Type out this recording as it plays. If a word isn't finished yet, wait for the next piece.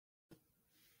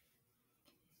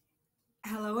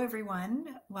everyone.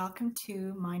 Welcome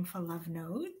to Mindful Love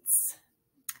Notes.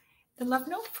 The love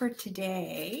note for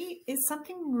today is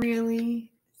something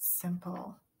really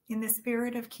simple. In the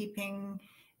spirit of keeping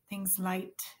things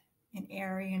light and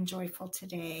airy and joyful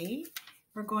today,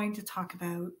 we're going to talk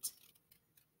about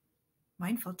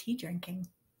mindful tea drinking.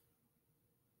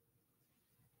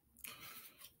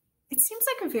 It seems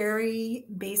like a very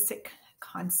basic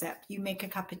concept. You make a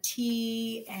cup of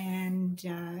tea and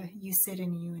you sit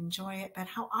and you enjoy it, but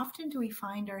how often do we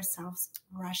find ourselves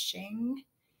rushing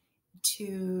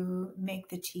to make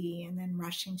the tea and then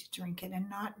rushing to drink it and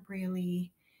not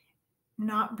really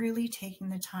taking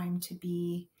the time to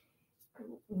be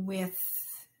with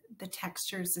the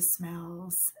textures, the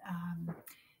smells,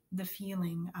 the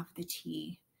feeling of the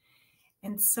tea.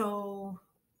 And so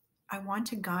I want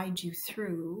to guide you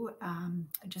through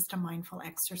just a mindful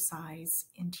exercise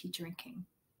in tea drinking.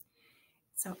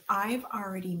 So I've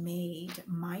already made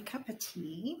my cup of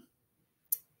tea.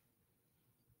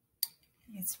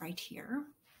 It's right here.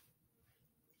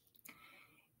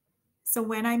 So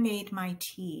when I made my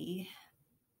tea,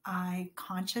 I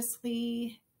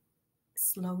consciously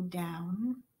slowed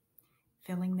down,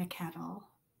 filling the kettle,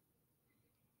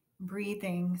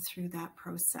 breathing through that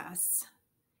process,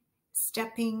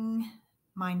 stepping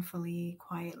mindfully,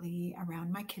 quietly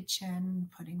around my kitchen,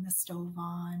 putting the stove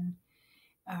on,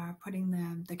 putting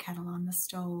the kettle on the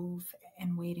stove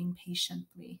and waiting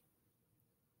patiently.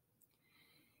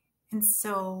 And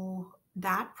so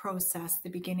that process, the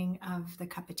beginning of the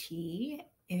cup of tea,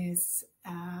 is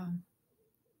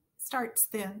starts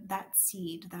that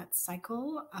seed, that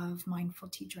cycle of mindful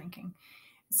tea drinking.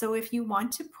 So if you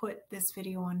want to put this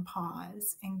video on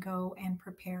pause and go and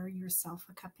prepare yourself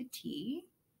a cup of tea,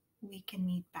 we can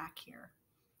meet back here.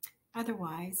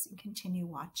 Otherwise, continue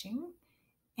watching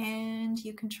and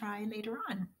you can try later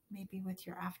on, maybe with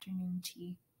your afternoon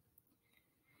tea.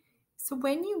 So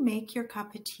when you make your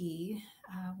cup of tea,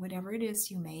 whatever it is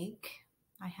you make,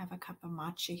 I have a cup of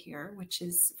matcha here, which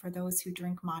is for those who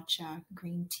drink matcha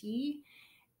green tea.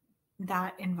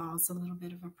 That involves a little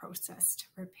bit of a process to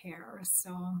prepare.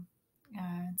 So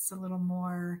it's a little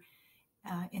more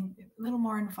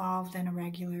involved than a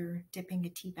regular dipping a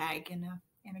tea bag in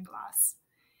a glass.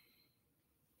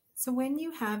 So when you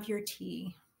have your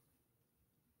tea,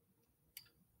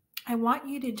 I want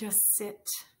you to just sit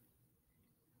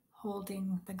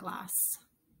holding the glass.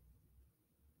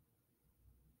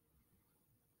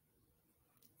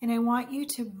 And I want you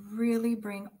to really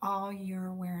bring all your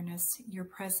awareness, your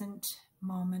present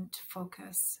moment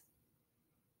focus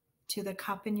to the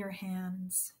cup in your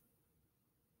hands,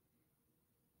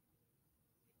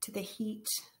 to the heat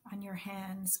on your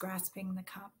hands grasping the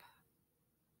cup,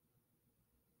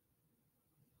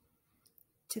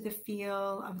 to the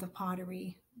feel of the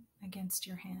pottery against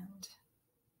your hand.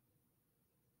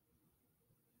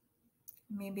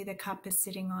 Maybe the cup is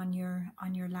sitting on your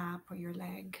lap or your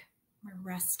leg, or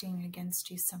resting against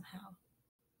you somehow.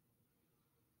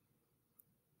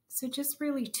 So just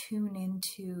really tune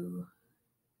into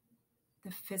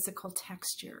the physical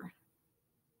texture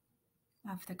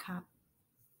of the cup.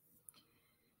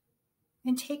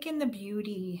 And take in the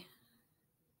beauty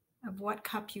of what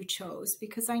cup you chose,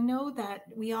 because I know that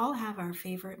we all have our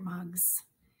favorite mugs.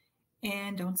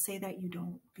 And don't say that you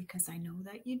don't, because I know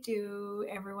that you do.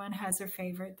 Everyone has their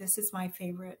favorite. This is my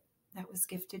favorite that was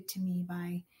gifted to me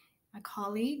by a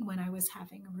colleague when I was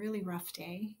having a really rough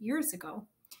day years ago.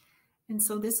 And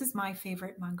so this is my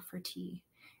favorite mug for tea.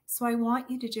 So I want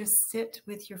you to just sit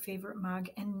with your favorite mug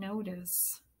and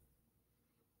notice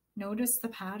the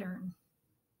pattern.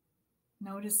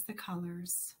 Notice the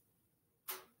colors.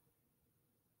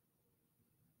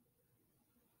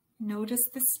 Notice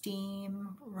the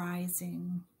steam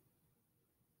rising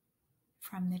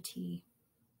from the tea.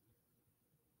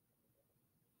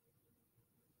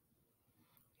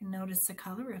 And notice the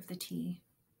color of the tea,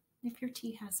 if your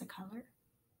tea has a color.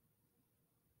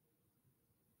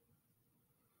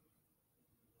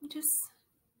 Just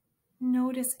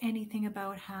notice anything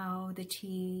about how the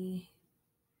tea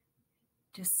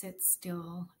just sits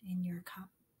still in your cup.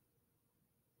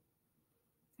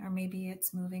 Or maybe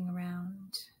it's moving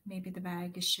around. Maybe the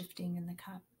bag is shifting in the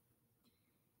cup.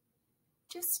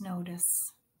 Just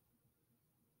notice.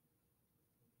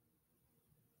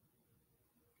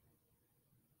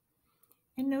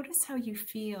 And notice how you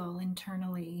feel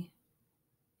internally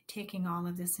taking all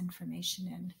of this information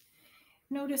in.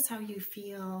 Notice how you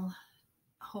feel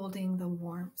holding the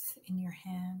warmth in your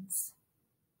hands.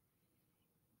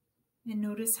 And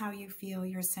notice how you feel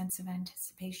your sense of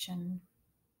anticipation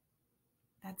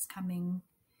that's coming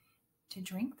to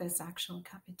drink this actual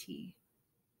cup of tea.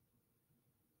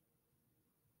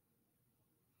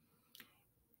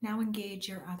 Now engage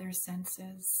your other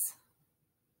senses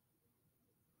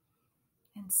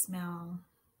and smell.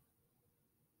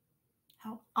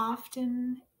 How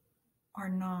often or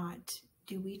not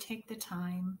do we take the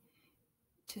time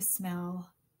to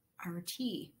smell our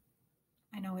tea?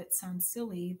 I know it sounds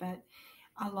silly, but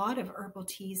a lot of herbal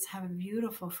teas have a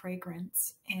beautiful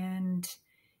fragrance, and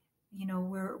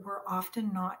we're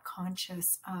often not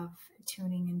conscious of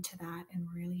tuning into that and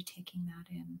really taking that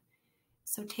in.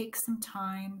 So take some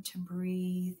time to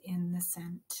breathe in the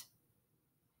scent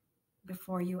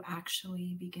before you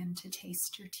actually begin to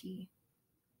taste your tea.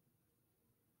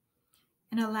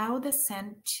 And allow the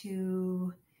scent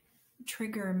to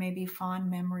trigger maybe fond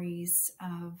memories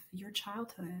of your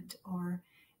childhood or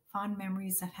fond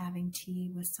memories of having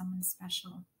tea with someone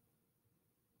special.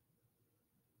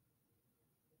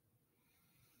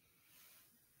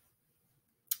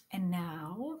 And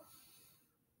now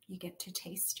you get to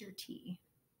taste your tea.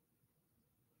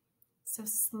 So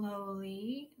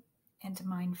slowly and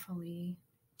mindfully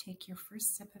take your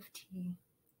first sip of tea.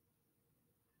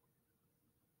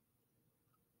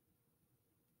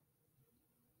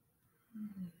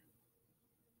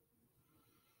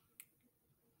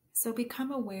 So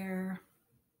become aware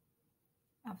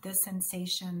of the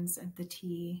sensations of the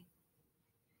tea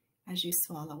as you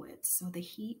swallow it. So the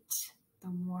heat, the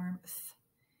warmth,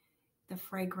 the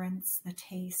fragrance, the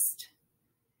taste.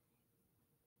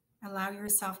 Allow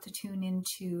yourself to tune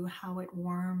into how it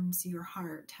warms your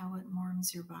heart, how it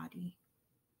warms your body.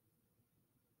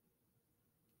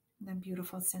 The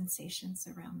beautiful sensations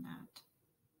around that.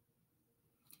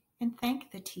 And thank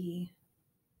the tea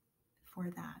for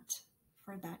that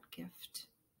gift.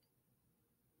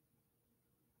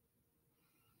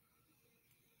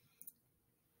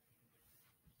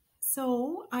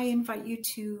 So I invite you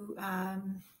to,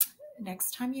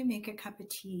 next time you make a cup of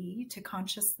tea, to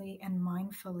consciously and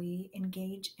mindfully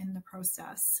engage in the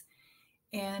process.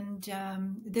 And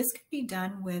this could be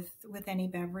done with any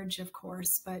beverage, of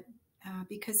course, but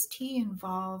because tea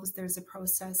involves, there's a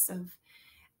process of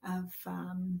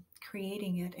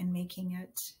creating it and making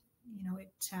it,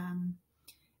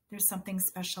 there's something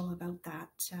special about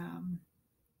that.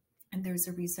 And there's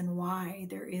a reason why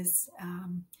there is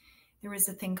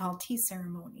a thing called tea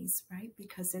ceremonies, right?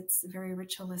 Because it's very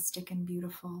ritualistic and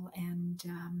beautiful, and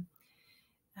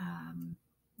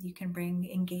you can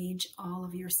engage all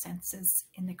of your senses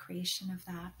in the creation of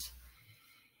that.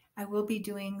 I will be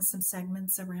doing some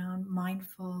segments around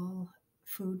mindful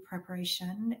food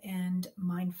preparation and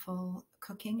mindful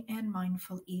cooking and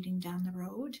mindful eating down the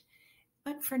road.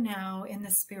 But for now, in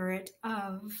the spirit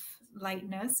of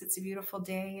lightness, it's a beautiful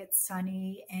day, it's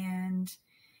sunny, and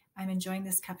I'm enjoying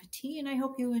this cup of tea, and I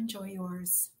hope you enjoy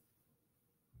yours.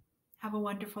 Have a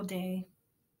wonderful day.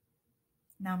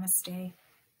 Namaste.